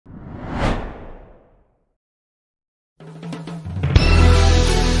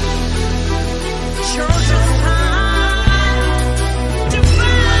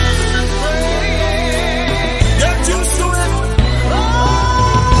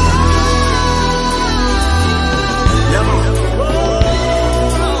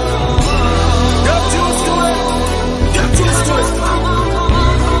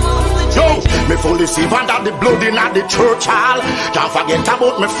receive under the blood in the church hall. Can't forget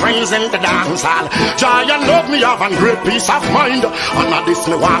about my friends in the dance hall. Joy and love me have a great peace of mind. And now this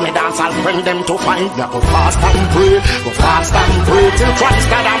me want me dance, I'll bring them to find. Me go fast and pray, go fast and pray till Christ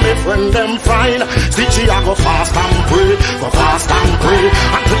that I may friend them find. Stitchie, I go fast and pray, go fast and pray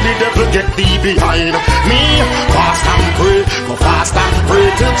until the devil get thee behind me. Fast and pray, go fast and pray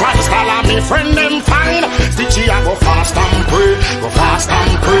till Christ that I may friend them find. Stitchie, I go fast and pray, go fast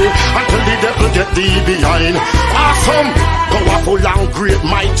and pray until the devil get thee behind. Awesome, powerful and great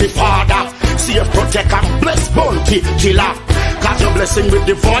mighty Father, save, protect and bless bounty killer. Cause you're blessing with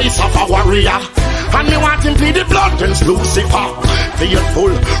the voice of a warrior. And me want him plead the blood against Lucifer.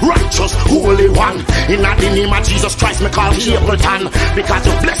 Faithful, righteous, holy one. In the name of Jesus Christ me call Capleton. Because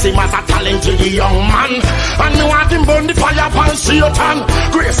you bless him as a talented young man. And me want him burn the fire upon Satan.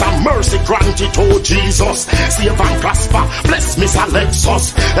 Grace and mercy granted to Jesus. Save and prosper, bless Mr.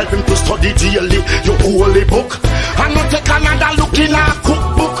 Lexus. Help him to study daily your holy book. And not take another look in our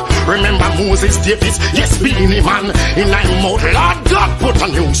cookbook. Remember Moses, Davis, yes, Beanie Man. In thy mouth, Lord God, put a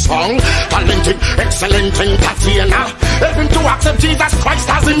new song. Talented, excellent entertainer. Help him to accept Jesus Christ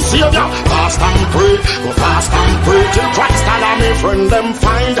as him Savior. Fast and pray, go fast and pray till Christ allow me friend them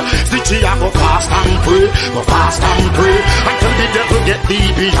find. Stitchie, I go fast and pray, go fast and pray until the devil get thee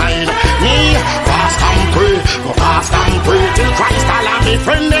behind me. Fast and pray, go fast and pray till Christ allow me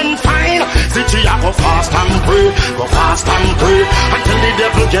friend them find. Stitchie, I go fast and pray, go fast and pray until the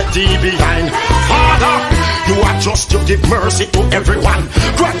devil get thee behind. Father, you are just to give mercy to everyone.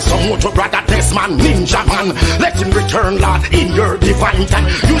 Grant some more to brother Desmond, Ninja Man. Let him return, Lord, in your divine time.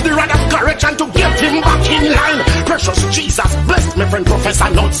 Use the rod of correction to get him back in line. Precious Jesus, bless my friend Professor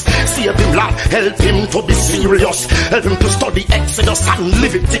Nuts. Save him, Lord, help him to be serious. Help him to study Exodus and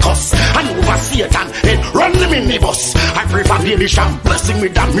Leviticus. And over Satan, and run the minibus. I pray for Bisham, blessing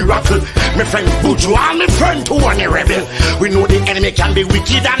with that miracle. My friend Buju and my friend who are a rebel. We know the enemy can be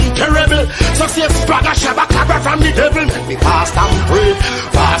wicked and terrible. So save brother Shabakaba from the devil. Let me fast and pray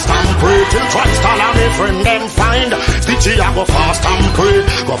till Christ allow me friend them find. Stitchie, I go fast and pray,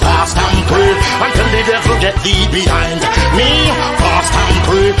 go fast and pray until the devil get thee behind me. Fast and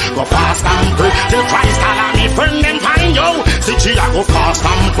pray, go fast and pray till Christ allow me friend them find. Yo, Stitchie, I go fast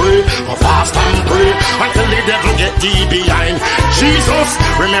and pray, go fast and pray until the devil get thee behind. Jesus,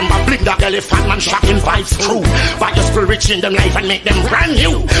 remember bring that elephant man shocking vibes through. By your spirit change them life and make them brand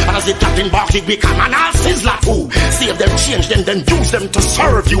new. And as the captain bark it become an all sizzler too. Save them, change them, then use them to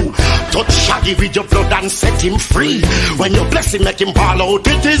serve you. Touch Shaggy with your blood and set him free. When you bless him, make him ball out,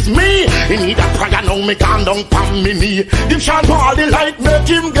 it is me. He need a prayer now, me calm down pan me knee. Him shall ball the light, make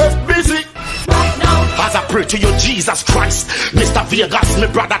him get busy. Right now, as I pray to you, Jesus Christ, Mr. Vegas, my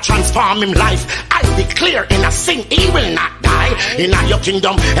brother, transform him life. I declare in a sin, he will not die. In your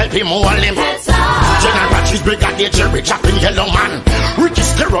kingdom, help him hold him. General Cheese Brigadier Jerry Chappin, Yellow Man. Ricky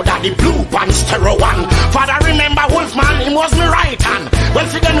Stero, Daddy Blue Pants, Stero One. Father, remember Wolfman, him was me right hand. Well,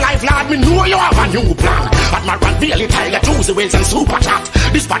 for them life, Lord, me know you have a new plan. Admiral Bailey, Tiger, Tuesday Wheels and Super Chat.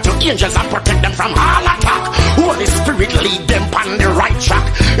 Dispatch your angels and protect them from all attack. Holy Spirit, lead them on the right track.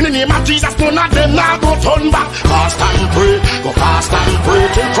 In the name of Jesus, none of them now go turn back. Fast and pray, go fast and pray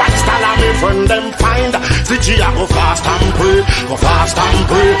till Christ allow me friend them find. Stitchie, I go fast and pray, go fast and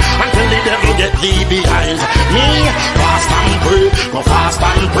pray until the devil get thee behind me. Fast and pray, go fast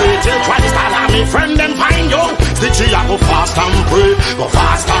and pray till Christ allow me friend them find. Yo, Stitchie, I go fast and pray, go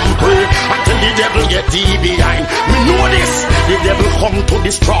fast and pray until the devil get thee behind me. Know this, the devil come to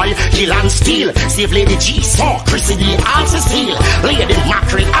destroy, kill and steal. Save Lady G, Saw, Chrissy D, also seal. Lady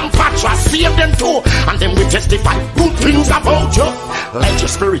Mackerel and Patra, save them too. And then we testify good things about you. Let your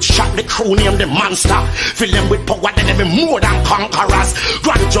spirit shot the crew, name the monster. Fill them with power, then them more than conquerors.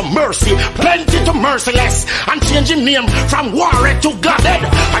 Grant your mercy, plenty to merciless. And change your name from warrior to godhead.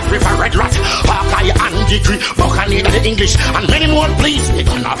 I prefer Red Rat, Hawkeye and Degree, Buccaneer the English, and many more please. We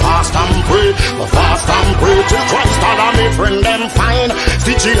gonna fast and pray, go fast and pray till Christ allow me friend them fine.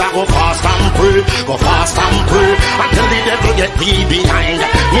 Stitchie, I go fast and pray, go fast and pray until the devil get thee behind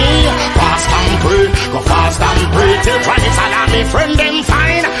me. Fast and pray, go fast and pray till Christ allow me friend them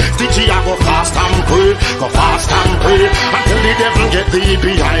fine. Stitchie, I go fast and pray, go fast and pray until the devil get thee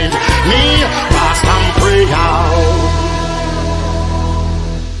behind me. Fast and pray out.